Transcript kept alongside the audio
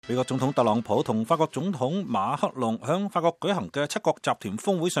美國總統特朗普同法國總統馬克龍響法國舉行嘅七國集團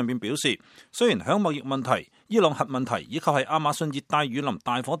峰會上邊表示，雖然響貿易問題、伊朗核問題以及係亞馬遜熱帶雨林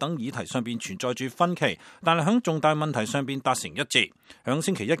大火等議題上邊存在住分歧，但係響重大問題上邊達成一致。響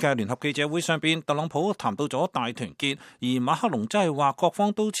星期一嘅聯合記者會上邊，特朗普談到咗大團結，而馬克龍則係話各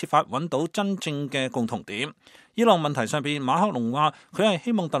方都設法揾到真正嘅共同點。伊朗問題上邊，馬克龍話佢係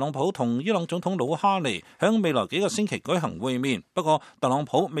希望特朗普同伊朗總統魯哈尼響未來幾個星期舉行會面，不過特朗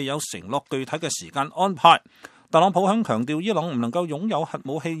普未有承諾具體嘅時間安排。特朗普響強調伊朗唔能夠擁有核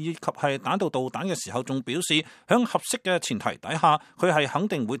武器以及係彈道導彈嘅時候，仲表示響合適嘅前提底下，佢係肯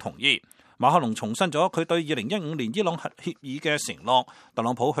定會同意。馬克龍重申咗佢對2015年伊朗核協議嘅承諾。特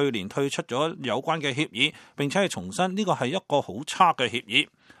朗普去年退出咗有關嘅協議，並且係重申呢個係一個好差嘅協議。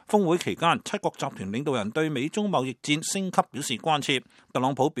峰會期間，七國集團領導人對美中貿易戰升級表示關切。特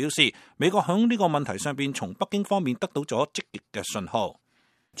朗普表示，美國響呢個問題上邊從北京方面得到咗積極嘅信號。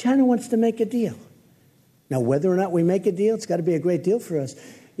China wants to make a deal. Now, whether or not we make a deal, it's got to be a great deal for us.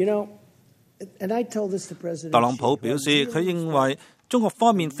 You know, and I told this to President. 特朗普表示，佢認為中國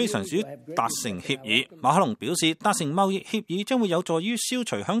方面非常少達成協議。馬克龍表示，達成貿易協議將會有助於消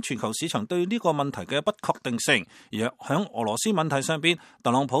除響全球市場對呢個問題嘅不確定性。而響俄羅斯問題上邊，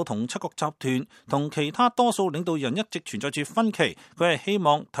特朗普同七國集團同其他多數領導人一直存在住分歧。佢係希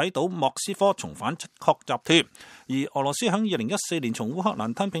望睇到莫斯科重返七國集團。而俄羅斯響2014年從烏克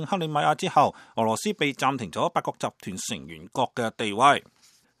蘭吞併克里米亞之後，俄羅斯被暫停咗八國集團成員國嘅地位。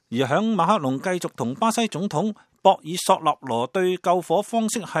而響馬克龍繼續同巴西總統博爾索納羅對救火方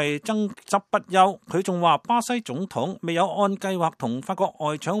式係爭執不休，佢仲話巴西總統未有按計劃同法國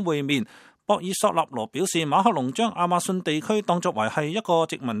外長會面。博爾索納羅表示，馬克龍將亞馬遜地區當作為係一個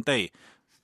殖民地，